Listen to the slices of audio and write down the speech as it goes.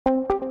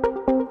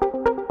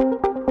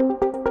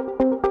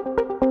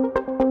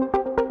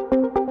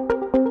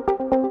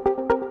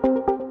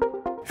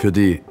Für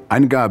die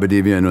Angabe,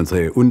 die wir in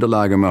unsere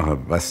Unterlage machen,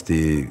 was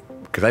die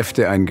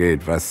Kräfte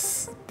angeht,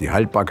 was die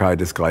Haltbarkeit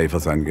des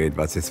Greifers angeht,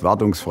 was das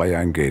wartungsfrei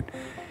angeht,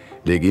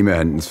 lege ich mir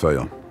Hand ins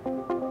Feuer.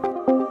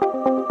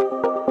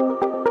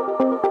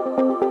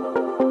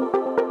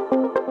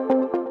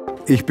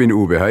 Ich bin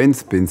Uwe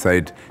Heinz, bin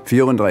seit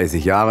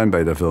 34 Jahren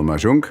bei der Firma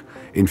SCHUNK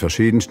in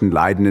verschiedensten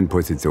leitenden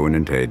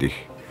Positionen tätig.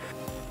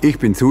 Ich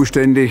bin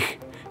zuständig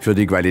für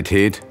die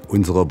Qualität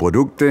unserer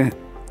Produkte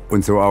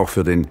und so auch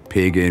für den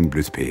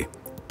PGN-plus-P.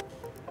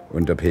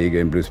 Und der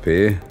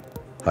PGN-plus-P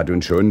hat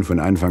uns schon von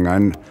Anfang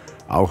an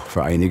auch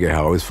für einige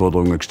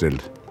Herausforderungen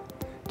gestellt,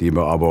 die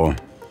wir aber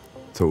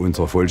zu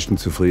unserer vollsten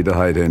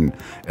Zufriedenheit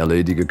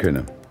erledigen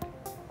können.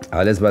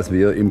 Alles, was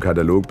wir im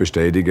Katalog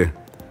bestätigen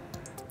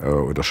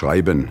oder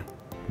schreiben,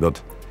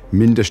 wird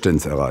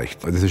mindestens erreicht.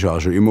 Das ist auch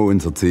schon immer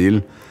unser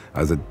Ziel,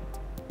 also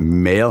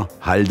mehr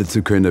halten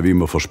zu können, wie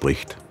man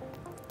verspricht.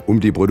 Um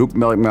die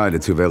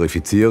Produktmerkmale zu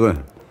verifizieren,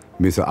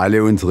 müssen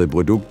alle unsere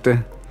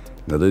Produkte,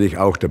 natürlich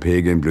auch der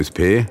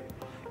PGN-plus-P,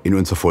 in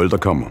unsere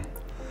Folterkammer.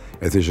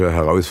 Es ist eine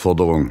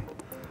Herausforderung.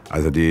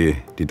 Also die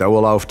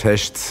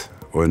Dauerlauftests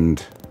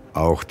und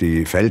auch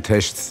die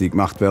Feldtests, die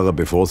gemacht werden,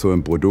 bevor so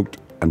ein Produkt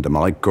an den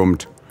Markt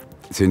kommt,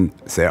 sind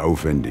sehr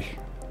aufwendig.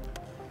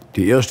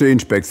 Die erste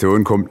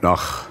Inspektion kommt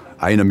nach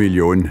 1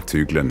 Million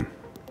Zyklen.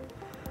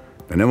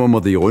 Dann nehmen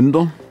wir die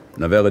runter,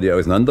 dann werden die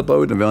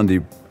auseinandergebaut, dann werden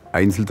die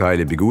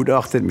Einzelteile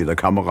begutachtet, mit der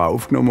Kamera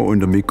aufgenommen und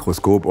unter dem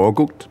Mikroskop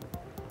angeguckt.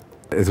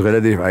 Es ist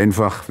relativ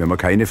einfach, wenn man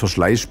keine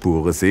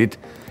Verschleißspuren sieht,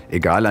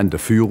 egal an der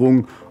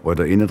Führung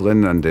oder innen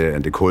drin an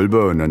der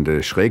Kolbe und an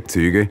den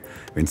Schrägzügen,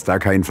 wenn es da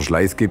keinen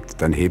Verschleiß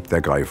gibt, dann hebt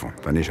der Greifer,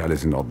 dann ist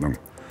alles in Ordnung.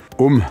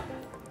 Um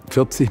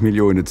 40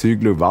 Millionen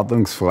Zyklen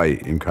wartungsfrei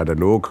im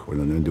Katalog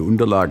oder in der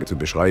Unterlage zu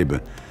beschreiben,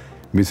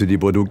 müssen die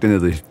Produkte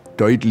natürlich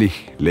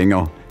deutlich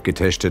länger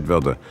getestet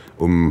werden,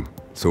 um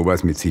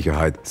sowas mit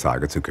Sicherheit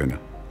sagen zu können.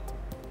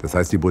 Das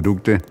heißt, die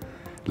Produkte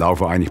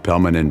laufen eigentlich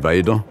permanent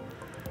weiter.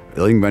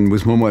 Irgendwann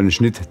muss man mal einen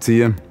Schnitt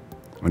ziehen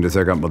und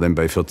deshalb hat man dann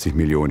bei 40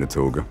 Millionen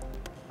gezogen.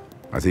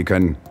 Also ich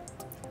kann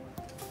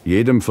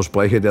jedem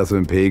versprechen, der so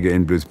ein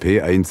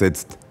PGN-plus-P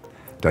einsetzt,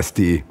 dass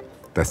die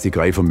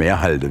Greifer mehr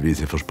halten, wie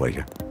sie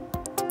versprechen.